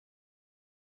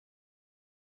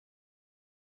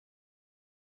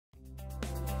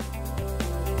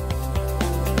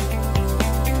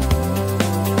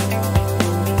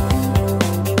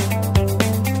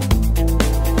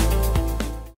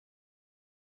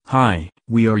Hi,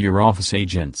 we are your office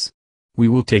agents. We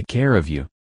will take care of you.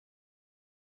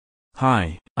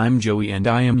 Hi, I'm Joey and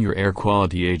I am your air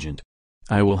quality agent.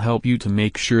 I will help you to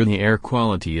make sure the air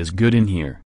quality is good in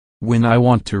here. When I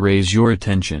want to raise your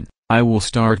attention, I will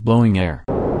start blowing air.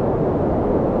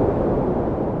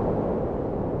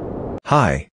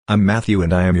 Hi, I'm Matthew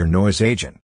and I am your noise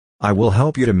agent. I will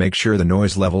help you to make sure the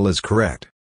noise level is correct.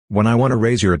 When I want to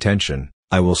raise your attention,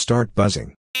 I will start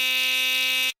buzzing.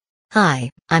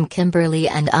 Hi, I'm Kimberly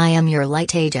and I am your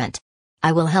light agent.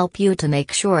 I will help you to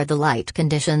make sure the light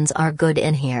conditions are good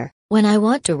in here. When I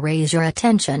want to raise your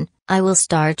attention, I will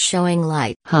start showing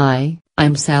light. Hi,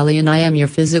 I'm Sally and I am your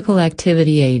physical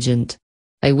activity agent.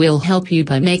 I will help you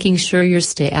by making sure you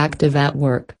stay active at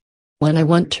work. When I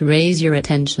want to raise your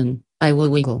attention, I will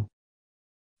wiggle.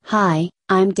 Hi,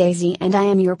 I'm Daisy and I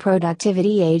am your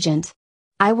productivity agent.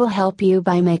 I will help you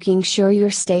by making sure you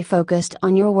stay focused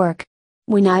on your work.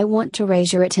 When I want to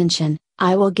raise your attention,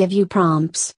 I will give you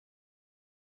prompts.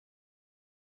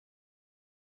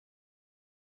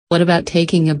 What about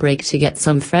taking a break to get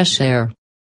some fresh air?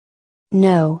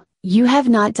 No, you have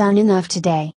not done enough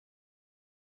today.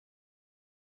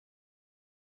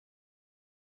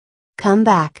 Come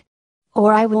back.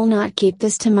 Or I will not keep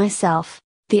this to myself.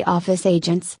 The office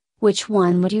agents, which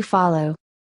one would you follow?